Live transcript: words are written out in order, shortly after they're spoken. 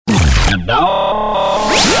And now,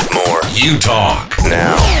 more You Talk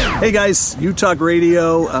now. Hey guys, You Talk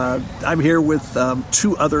Radio. I'm here with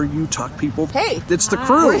two other You Talk people. Hey. It's the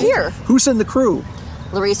crew. We're here. Who's in the crew?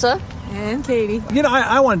 Larissa. And Katie. You know,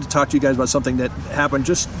 I wanted to talk to you guys about something that happened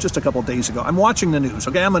just a couple of days ago. I'm watching the news.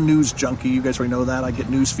 Okay, I'm a news junkie. You guys already know that. I get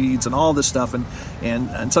news feeds and all this stuff.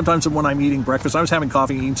 And sometimes when I'm eating breakfast, I was having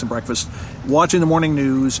coffee, eating some breakfast, watching the morning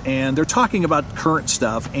news, and they're talking about current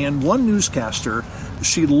stuff. And one newscaster,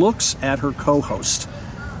 she looks at her co-host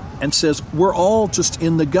and says, "We're all just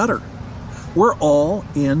in the gutter. We're all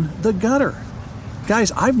in the gutter."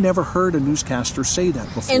 Guys, I've never heard a newscaster say that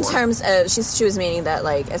before. In terms of, she was meaning that,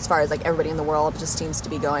 like, as far as, like, everybody in the world just seems to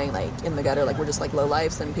be going, like, in the gutter, like, we're just, like,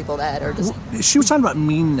 lowlifes and people that are just... She was talking about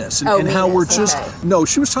meanness and how we're just... Okay. No,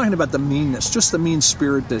 she was talking about the meanness, just the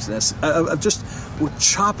mean-spiritedness of just, we're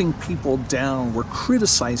chopping people down, we're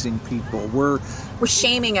criticizing people, we're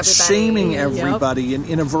shaming everybody. Shaming everybody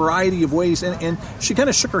in a variety of ways. And she kind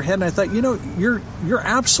of shook her head, and I thought, you know, you're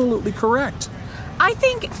absolutely correct. I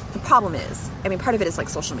think the problem is, I mean, part of it is like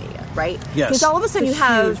social media, right? Yes. Because all of a sudden you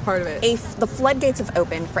have huge part of it. The floodgates have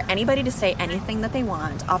opened for anybody to say anything that they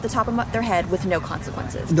want off the top of their head with no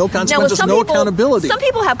consequences. No consequences, now, no accountability. Some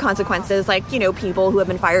people have consequences, like, you know, people who have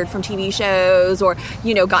been fired from TV shows or,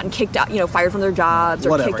 you know, gotten kicked out, you know, fired from their jobs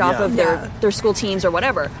or kicked off of their school teams or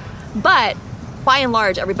whatever. But by and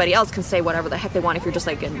large, everybody else can say whatever the heck they want if you're just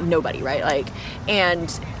like a nobody, right? Like,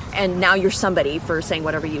 and now you're somebody for saying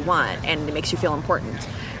whatever you want, and it makes you feel important.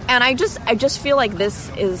 And I just feel like this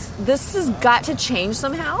has got to change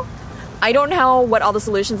somehow. I don't know what all the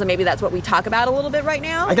solutions, and maybe that's what we talk about a little bit right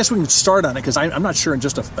now. I guess we can start on it, because I'm not sure in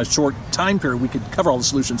just a short time period we could cover all the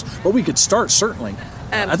solutions, but we could start, certainly.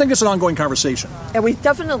 I think it's an ongoing conversation. And we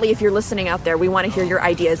definitely, if you're listening out there, we want to hear your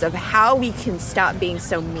ideas of how we can stop being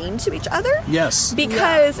so mean to each other. Yes.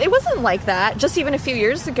 Because it wasn't like that just even a few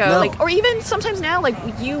years ago. No. Like, or even sometimes now, like,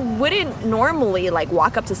 you wouldn't normally, like,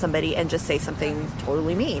 walk up to somebody and just say something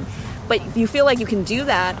totally mean. But you feel like you can do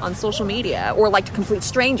that on social media or, like, to complete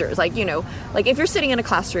strangers. Like, you know, like, if you're sitting in a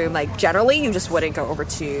classroom, like, generally you just wouldn't go over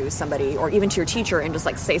to somebody or even to your teacher and just,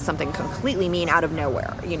 like, say something completely mean out of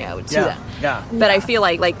nowhere, you know, to them. Yeah. But I feel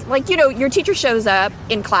like, you know, your teacher shows up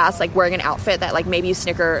in class, like, wearing an outfit that, like, maybe you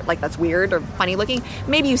snicker, like, that's weird or funny looking.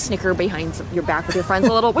 Maybe you snicker behind your back with your friends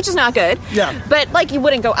a little, which is not good. Yeah. But, like, you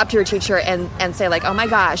wouldn't go up to your teacher and say, like, oh, my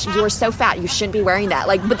gosh, you are so fat, you shouldn't be wearing that.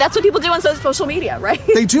 Like, but that's what people do on social media, right?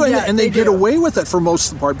 They do, and they get do. away with it for most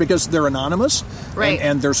of the part because they're anonymous, right?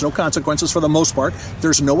 And there's no consequences for the most part.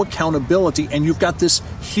 There's no accountability, and you've got this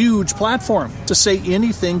huge platform to say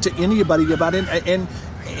anything to anybody about it.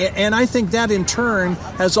 And I think that in turn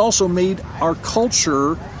has also made our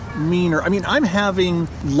culture meaner. I mean, I'm having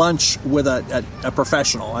lunch with a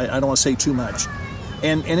professional. I don't want to say too much.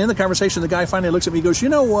 And in the conversation, the guy finally looks at me and goes, "You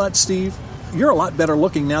know what, Steve? You're a lot better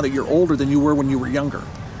looking now that you're older than you were when you were younger."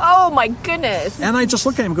 Oh, my goodness. And I just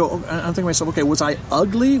look at him and go, I'm thinking to myself, okay, was I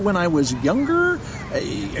ugly when I was younger?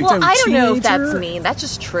 Well, I don't know if that's mean. That's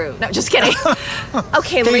just true. No, just kidding.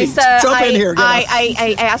 Okay, Larissa, jump in here.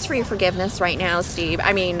 I ask for your forgiveness right now, Steve.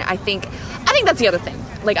 I mean, I think that's the other thing.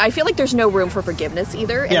 Like, I feel like there's no room for forgiveness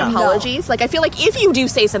either and apologies. No. Like, I feel like if you do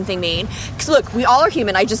say something mean, because look, we all are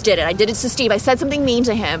human. I just did it. I did it to Steve. I said something mean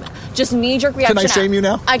to him. Just knee-jerk reaction. Can I shame you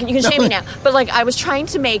now? You can shame me now. But, like, I was trying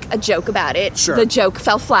to make a joke about it. Sure. The joke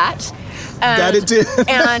fell flat. That it did.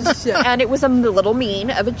 and it was a little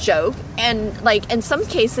mean of a joke. And, like, in some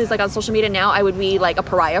cases, like, on social media now, I would be, like, a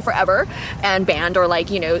pariah forever and banned or,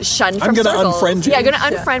 like, you know, shunned from circles. I'm going to unfriend you. Yeah, you're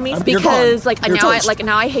going to unfriend me because, like,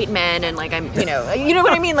 now I hate men and, like, I'm, you know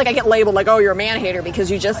what I mean? Like, I get labeled, like, oh, you're a man hater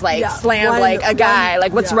because you just, like, slammed, like, a guy.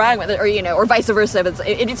 Like, what's wrong with it? Or, you know, or vice versa.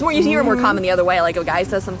 It's more, you hear it more common the other way. Like, a guy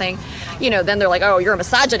says something, you know, then they're like, oh, you're a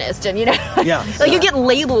misogynist. And, you know, you get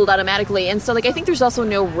labeled automatically. And so, like, I think there's also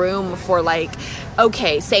no room for, like,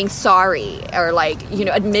 okay, saying sorry or, like, you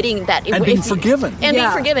know, admitting that and being forgiven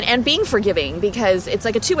and being forgiving, because it's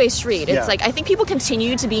like a two-way street. It's like, I think people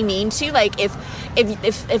continue to be mean to, like,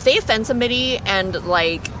 if they offend somebody and,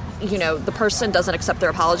 like, you know, the person doesn't accept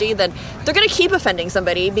their apology, then they're going to keep offending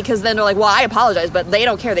somebody, because then they're like, well, I apologize, but they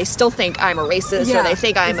don't care. They still think I'm a racist or they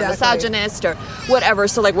think I'm a misogynist or whatever.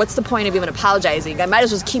 So, like, what's the point of even apologizing? I might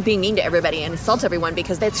as well just keep being mean to everybody and insult everyone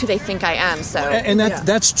because that's who they think I am. So, and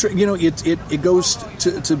that's true. You know, it goes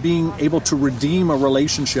to being able to redeem a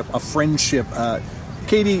relationship, a friendship.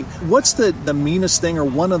 Katie, what's the meanest thing or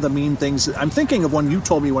one of the mean things? I'm thinking of one you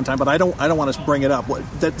told me one time, but I don't want to bring it up.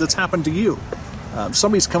 That's happened to you.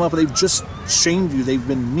 Somebody's come up and they've just shamed you. They've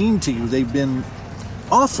been mean to you. They've been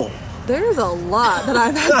awful. There's a lot that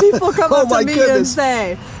I've had people come up to me and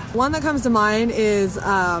say. One that comes to mind is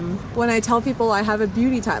when I tell people I have a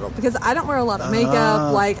beauty title, because I don't wear a lot of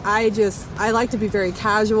makeup. Like, I like to be very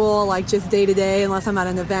casual, like just day to day, unless I'm at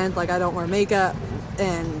an event. Like, I don't wear makeup,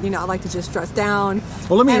 and, you know, I like to just dress down.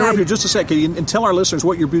 Well, let me interrupt you just a second and tell our listeners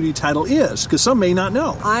what your beauty title is, because some may not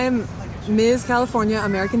know. I'm Ms. California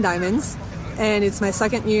American Diamonds, and it's my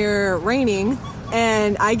second year reigning.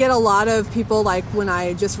 And I get a lot of people, like, when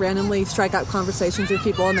I just randomly strike out conversations with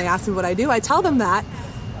people and they ask me what I do, I tell them that.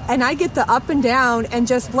 And I get the up and down and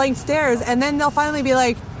just blank stares. And then they'll finally be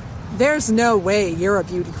like, there's no way you're a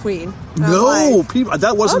beauty queen. No, like, people,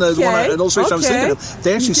 that wasn't the one illustration I was thinking of.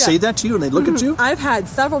 They actually say that to you and they look at you? I've had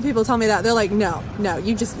several people tell me that. They're like, no,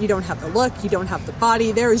 you don't have the look, you don't have the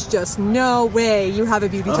body. There is just no way you have a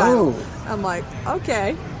beauty title. I'm like,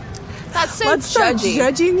 okay. That's so Let's start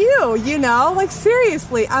judging you, you know? Like,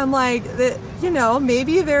 seriously. I'm like, you know,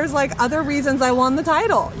 maybe there's, like, other reasons I won the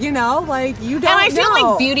title, you know? Like, you don't know. And I feel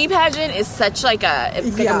like beauty pageant is such, like, a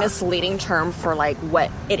misleading term for, like,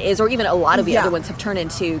 what it is, or even a lot of the other ones have turned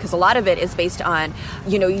into, because a lot of it is based on,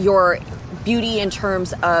 you know, your beauty in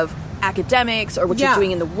terms of academics or what you're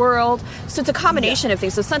doing in the world. So it's a combination of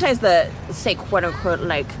things. So sometimes the, say, quote-unquote,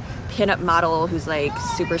 like, pinup model who's like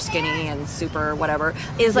super skinny and super whatever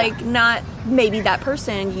is like not maybe that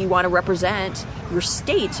person you want to represent your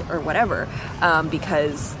state or whatever,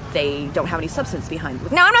 because they don't have any substance behind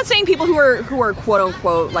them. Now, I'm not saying people who are quote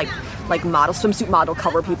unquote like model, swimsuit model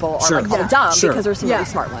cover people are like all dumb, because there's some really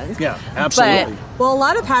smart ones. Yeah, absolutely. Well, a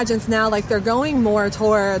lot of pageants now, like, they're going more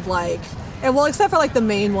toward like, well, except for like the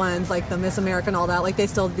main ones, like the Miss America and all that, like they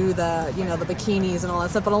still do the, you know, the bikinis and all that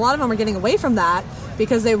stuff. But a lot of them are getting away from that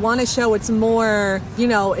because they want to show it's more, you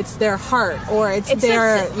know, it's their heart, or it's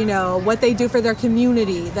their, you know, what they do for their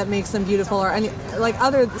community that makes them beautiful, or any, like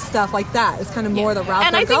other stuff like that. It's kind of more the route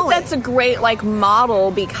and they're going. And I think that's a great like model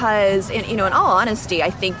because, you know, in all honesty, I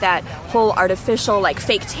think that whole artificial like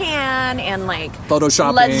fake tan and like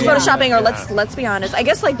photoshopping, let's be honest. I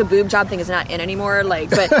guess like the boob job thing is not in anymore. Like,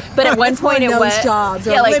 but at one point. It nose was jobs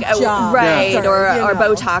or like lip jobs, right, or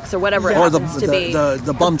Botox or whatever it happens to be.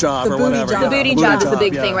 The bum job or whatever. The booty job is the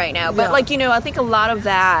big thing right now. But like, you know, I think a lot of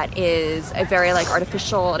that is a very like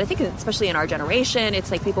artificial, and I think especially in our generation, it's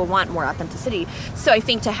like people want more authenticity. So I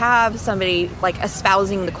think to have somebody like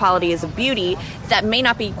espousing the qualities of beauty that may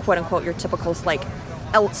not be quote unquote your typical like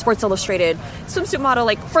Sports Illustrated swimsuit model,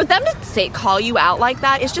 like for them to call you out like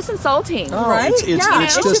that is just insulting, right?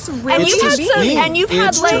 It's just really and you've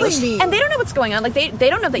had and they don't know what's going on. Like they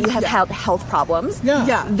don't know that you have health problems.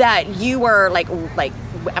 That you were like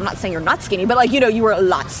I'm not saying you're not skinny, but like, you know, you were a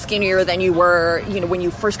lot skinnier than you were, you know, when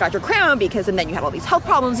you first got your crown, and then you had all these health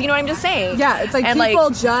problems. You know what I'm just saying? Yeah, it's like and people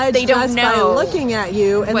judge they don't know by looking at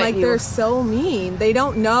you, and like they're so mean. They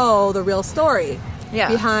don't know the real story.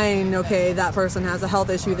 Behind, okay, that person has a health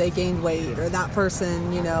issue, they gained weight, or that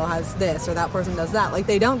person, you know, has this, or that person does that. Like,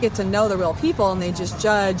 they don't get to know the real people, and they just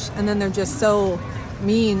judge, and then they're just so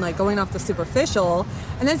mean, like going off the superficial.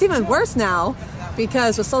 And then it's even worse now,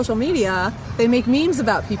 because with social media, they make memes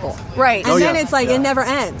about people. Right. And then it's like, it never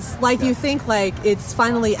ends. Like, you think, like, it's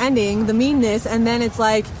finally ending, the meanness, and then it's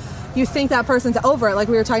like, you think that person's over it. Like,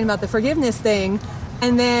 we were talking about the forgiveness thing.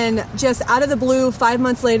 And then just out of the blue, 5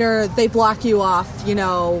 months later, they block you off, you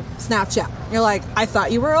know, Snapchat. You're like, I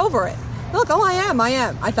thought you were over it. Look, I am.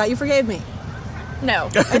 I thought you forgave me. No.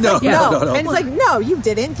 No. And it's like, no, you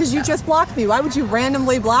didn't, because you just blocked me. Why would you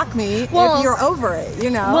randomly block me if you're over it, you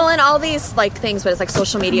know? Well, and all these, like, things, but it's like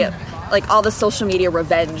social media, like all the social media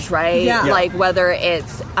revenge, right? Yeah. Like whether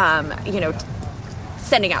it's, you know,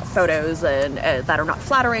 sending out photos and that are not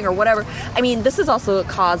flattering or whatever. I mean, this is also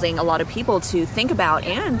causing a lot of people to think about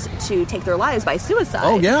and to take their lives by suicide.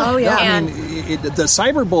 Oh yeah. And I mean, the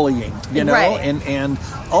cyberbullying, you know, and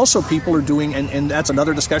also people are doing, and that's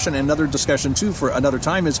another discussion, and another discussion too for another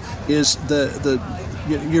time is the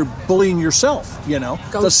you're bullying yourself, you know,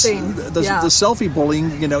 ghosting, the selfie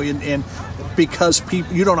bullying, you know, and because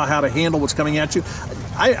you don't know how to handle what's coming at you.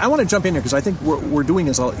 I want to jump in here because I think what we're doing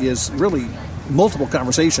is really multiple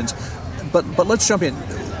conversations, but let's jump in.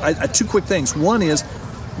 Two quick things. One is,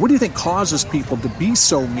 what do you think causes people to be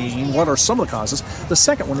so mean? What are some of the causes? The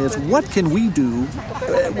second one is, what can we do?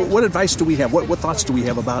 What advice do we have? What thoughts do we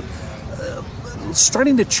have about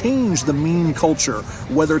starting to change the mean culture,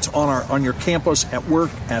 whether it's on your campus, at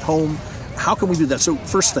work, at home? How can we do that? So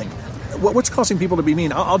first thing, what's causing people to be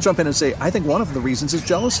mean? I'll jump in and say, I think one of the reasons is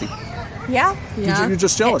jealousy. Yeah. You're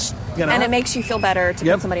just jealous. You know? And it makes you feel better to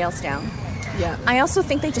put somebody else down. Yeah. I also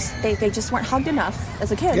think they just weren't hugged enough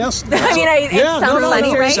as a kid. Yes. I mean, it sounds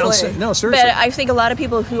funny, right? No, seriously. But I think a lot of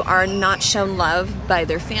people who are not shown love by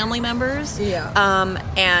their family members,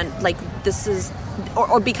 and like this is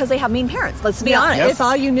or because they have mean parents. Let's be honest. If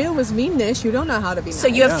all you knew was meanness, you don't know how to be nice. So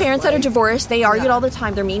you have parents that are divorced. They argued all the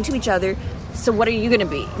time. They're mean to each other. So what are you going to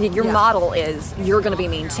be? Your model is you're going to be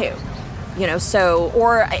mean too. So,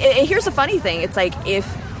 or here's the funny thing. It's like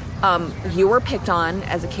if you were picked on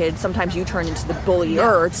as a kid, sometimes you turn into the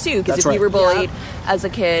bullier too, because if you were bullied as a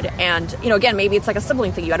kid, and again, maybe it's like a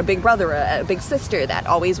sibling thing. You had a big brother, a big sister that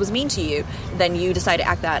always was mean to you. Then you decide to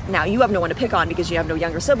act that. Now you have no one to pick on because you have no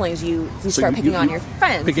younger siblings. You start picking on your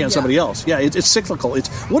friends, picking on somebody else. Yeah, it's cyclical.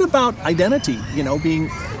 What about identity?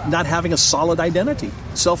 Being not having a solid identity,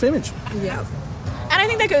 self-image. Yeah. And I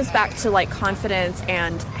think that goes back to like confidence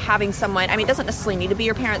and having someone. I mean, it doesn't necessarily need to be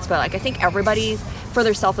your parents, but like I think everybody, for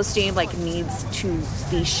their self-esteem, like needs to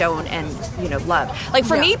be shown and loved. Like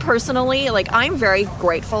for me personally, like I'm very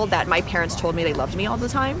grateful that my parents told me they loved me all the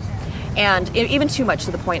time. And even too much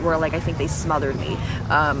to the point where, like, I think they smothered me.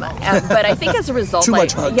 But I think as a result, too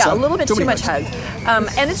much hugs. Yeah, a little bit too much hugs.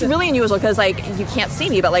 And it's really unusual because, like, you can't see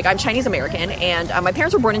me, but, like, I'm Chinese American, and my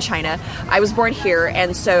parents were born in China. I was born here,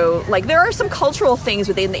 and so, like, there are some cultural things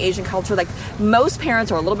within the Asian culture. Like, most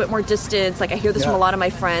parents are a little bit more distant. Like, I hear this from a lot of my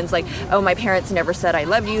friends. Like, oh, my parents never said I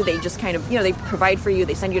love you. They just kind of, they provide for you.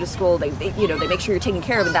 They send you to school. They make sure you're taken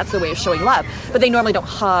care of, and that's the way of showing love. But they normally don't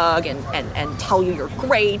hug and tell you you're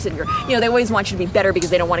great and you're. They always want you to be better because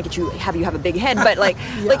they don't want to have you have a big head. But like,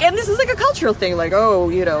 and this is like a cultural thing. Like, oh,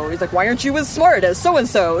 it's like, why aren't you as smart as so and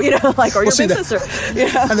so? Like, or your big sister.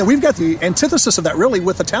 And then we've got the antithesis of that really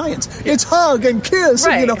with Italians. It's hug and kiss.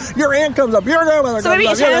 Right. And, your aunt comes up. Your grandmother. So maybe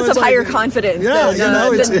Italians have higher confidence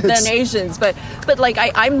than Asians. But like,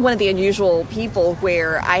 I'm one of the unusual people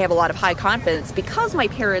where I have a lot of high confidence because my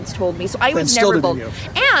parents told me. So I was never bullied.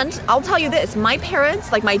 And I'll tell you this: my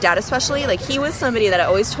parents, like my dad especially, like he was somebody that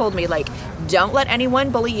always told me like, don't let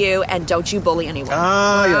anyone bully you, and don't you bully anyone.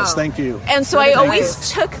 Yes, thank you. And so I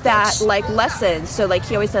always took that like lesson. So like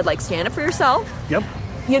he always said, like, stand up for yourself. Yep.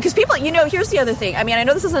 Because people, here's the other thing. I mean, I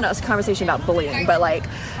know this isn't a conversation about bullying, but like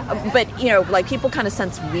people kind of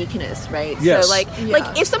sense weakness, right? Yes. So like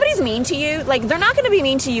if somebody's mean to you, like they're not going to be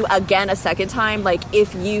mean to you again a second time. Like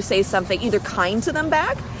if you say something either kind to them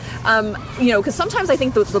back. Because sometimes I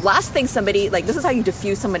think the last thing somebody, like, this is how you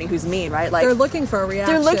diffuse somebody who's mean, right? Like, they're looking for a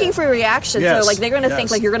reaction. Yes. So, like, they're going to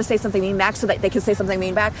think, like, you're going to say something mean back so that they can say something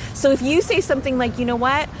mean back. So if you say something like, you know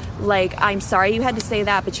what? Like, I'm sorry you had to say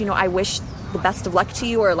that, but, I wish the best of luck to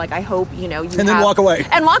you, or like I hope then walk away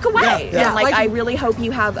and like I really hope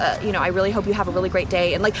you have I really hope you have a really great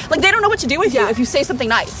day, and like they don't know what to do with you if you say something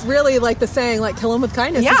nice. Really, like the saying, like, kill them with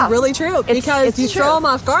kindness is really true, because you throw them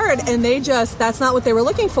off guard and that's not what they were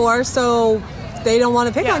looking for, so they don't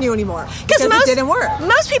want to pick on you anymore because it didn't work.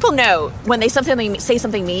 Most people know when they say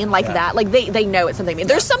something mean like that, like they know it's something mean.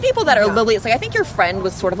 There's some people that are oblivious. Like I think your friend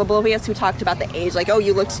was sort of oblivious who talked about the age, like, oh,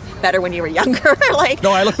 you looked better when you were younger. Like,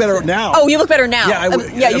 no, I look better now. Oh, you look better now.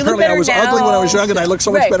 Yeah, you look better now. I was ugly when I was young, and I look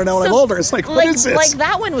so much better now when I'm older. It's like, what is this? Like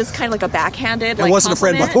that one was kind of like a backhanded. It wasn't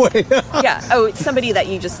compliment. A friend, by the way. Yeah. Oh, it's somebody that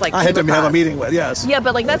you just like. I had to have a meeting with. Yes. Yeah,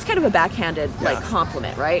 but like that's kind of a backhanded like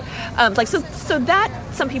compliment, right? Like so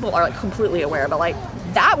that some people are like completely aware, but like.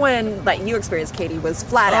 That one that you experienced, Katie, was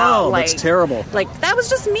flat out. Like, that's terrible. Like that was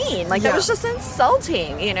just mean. Like that was just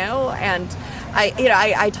insulting, And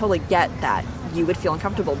I totally get that you would feel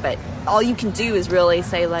uncomfortable, but all you can do is really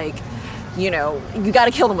say like, you got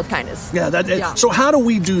to kill them with kindness. Yeah. So how do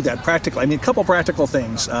we do that practically? I mean, a couple practical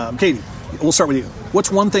things. Katie, we'll start with you.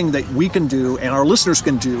 What's one thing that we can do and our listeners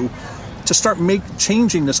can do to start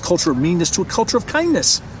changing this culture of meanness to a culture of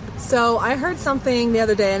kindness? So I heard something the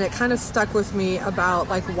other day, and it kind of stuck with me about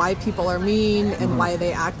like why people are mean and why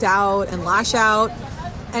they act out and lash out.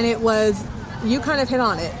 And it was, you kind of hit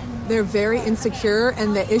on it. They're very insecure,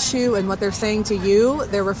 and the issue and what they're saying to you,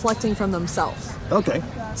 they're reflecting from themselves. Okay.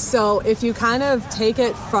 So if you kind of take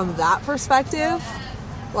it from that perspective,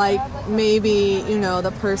 like maybe,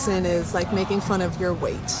 the person is like making fun of your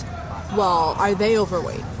weight. Well, are they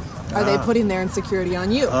overweight? Are they putting their insecurity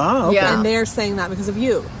on you? Okay. And they're saying that because of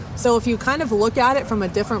you. So if you kind of look at it from a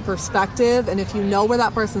different perspective, and if you know where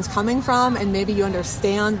that person's coming from, and maybe you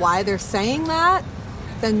understand why they're saying that,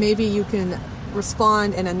 then maybe you can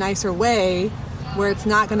respond in a nicer way where it's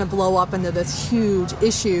not going to blow up into this huge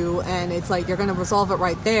issue, and it's like you're going to resolve it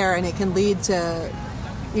right there, and it can lead to,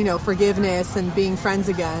 forgiveness and being friends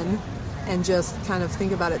again, and just kind of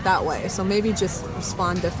think about it that way. So maybe just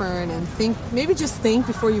respond different and think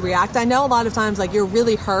before you react. I know a lot of times like you're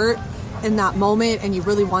really hurt in that moment and you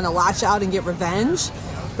really want to lash out and get revenge,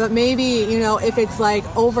 but maybe if it's like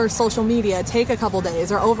over social media, take a couple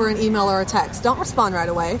days, or over an email or a text, don't respond right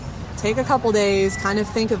away, take a couple days, kind of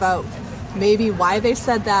think about maybe why they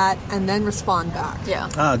said that, and then respond back.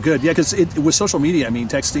 Yeah. Good. Yeah, because with social media, I mean,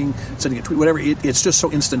 texting, sending a tweet, whatever, it's just so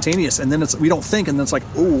instantaneous, and then we don't think, and then it's like,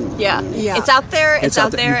 oh. Yeah. It's out there. It's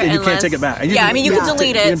out there. And you can't take it back. And you can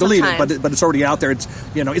delete it. You can delete it, but it's already out there. It's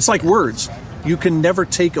it's like words. You can never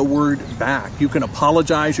take a word back. You can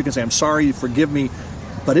apologize. You can say, I'm sorry, forgive me.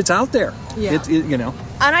 But it's out there. Yeah.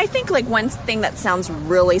 And I think like one thing that sounds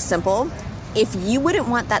really simple, if you wouldn't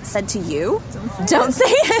want that said to you, don't say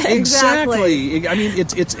it. Exactly. I mean,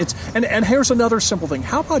 it's and here's another simple thing.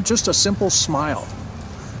 How about just a simple smile?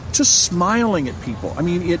 Just smiling at people. I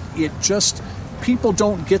mean, it just, people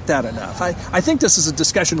don't get that enough. I think this is a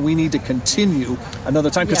discussion we need to continue another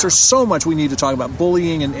time, because there's so much we need to talk about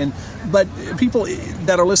bullying but people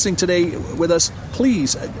that are listening today with us,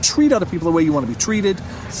 please treat other people the way you want to be treated.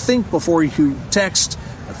 Think before you text.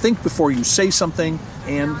 Think before you say something,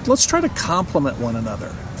 and let's try to compliment one another.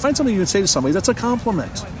 Find something you can say to somebody that's a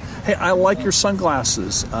compliment. Hey, I like your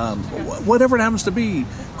sunglasses. Whatever it happens to be,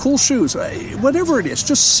 cool shoes, whatever it is,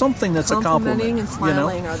 just something that's a compliment. Complimenting and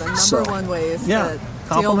smiling are the number one ways. Yeah,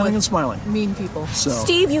 complimenting and smiling. Mean people. So.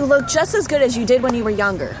 Steve, you look just as good as you did when you were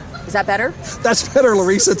younger. Is that better? That's better,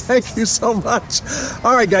 Larissa. Thank you so much.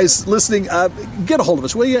 All right, guys, listening, get a hold of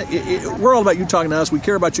us, will you? We're all about you talking to us. We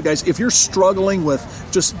care about you guys. If you're struggling with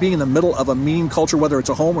just being in the middle of a mean culture, whether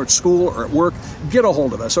it's at home or at school or at work, get a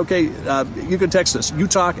hold of us, okay? You can text us,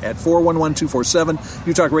 UTalk at 411-247,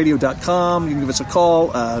 utalkradio.com. You can give us a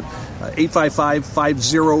call,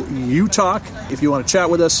 855-50-UTalk. If you want to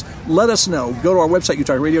chat with us, let us know. Go to our website,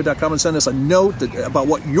 utalkradio.com, and send us a note about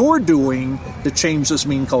what you're doing to change this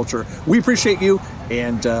mean culture. We appreciate you,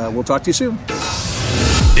 and we'll talk to you soon.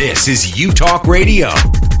 This is UTalk Radio.